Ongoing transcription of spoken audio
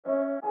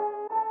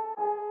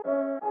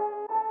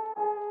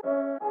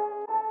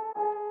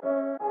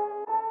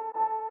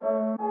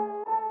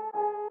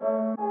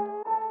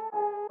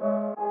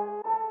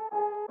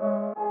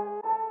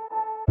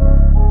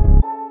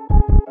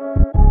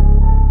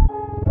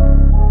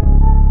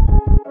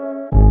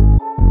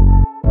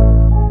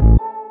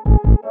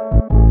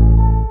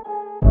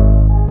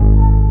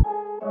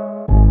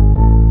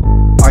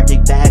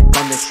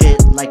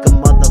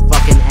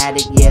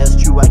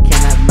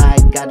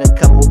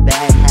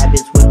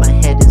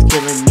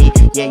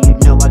Yeah, you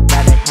know I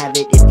gotta have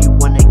it. If you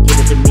wanna give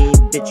it to me,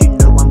 bitch, you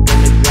know I'm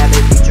gonna grab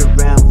it. Reach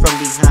around from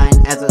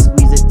behind as I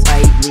squeeze it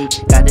tightly.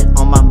 Got it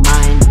on my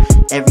mind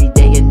every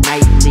day and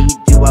nightly.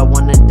 Do I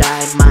wanna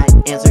die? My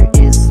answer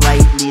is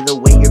slightly. The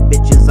way your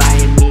bitch is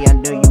eyeing me, I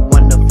know you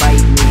wanna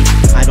fight me.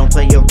 I don't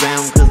play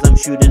around cause I'm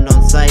shooting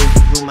on sight.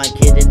 Who am I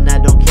kidding? I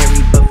don't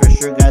carry, but for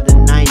sure got a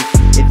knife.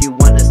 If you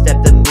wanna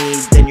step to me,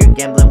 then you're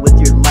gambling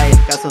with your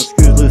life. Got some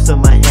screws loose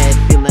on my head,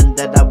 feeling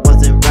that I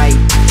wasn't right.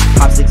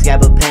 Pop 6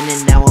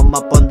 Gabapentin, now I'm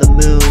up on the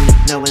moon.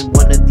 Knowing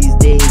one of these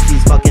days,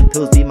 these fucking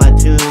pills be my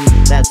tomb.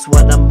 That's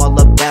what I'm all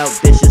about,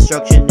 bitch,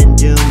 destruction and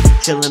doom.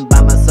 Chillin'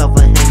 by myself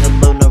and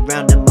hang alone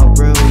around in my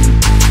room.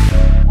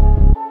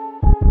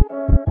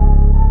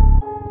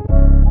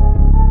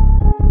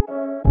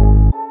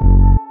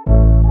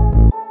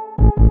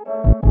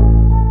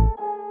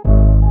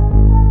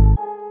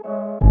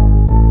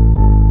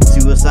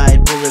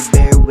 Suicide, polar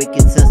bear,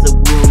 wicked sense of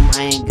womb.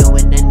 I ain't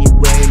going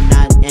anywhere,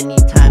 not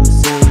anytime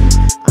soon.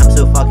 I'm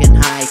so fucking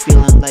high,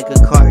 feeling like a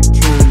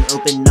cartoon.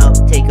 Open up,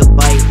 take a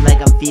bite,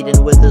 like I'm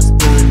feeding with a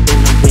spoon.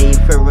 Been away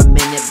for a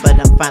minute, but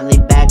I'm finally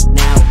back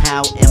now.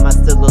 How am I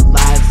still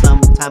alive?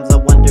 Sometimes I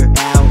wonder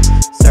how.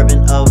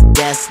 Servant of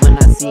death, when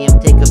I see him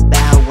take a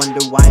bow.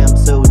 Wonder why I'm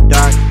so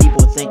dark,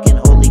 people thinking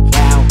holy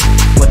cow.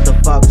 What the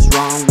fuck's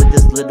wrong with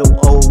this little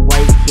old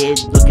white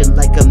kid? Looking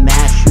like a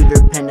mass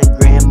shooter,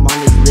 pentagram on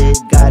his lid.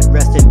 God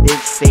rest in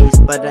bitch face,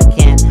 but I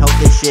can't help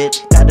this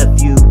shit. Got a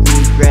few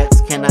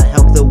regrets, cannot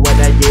help the what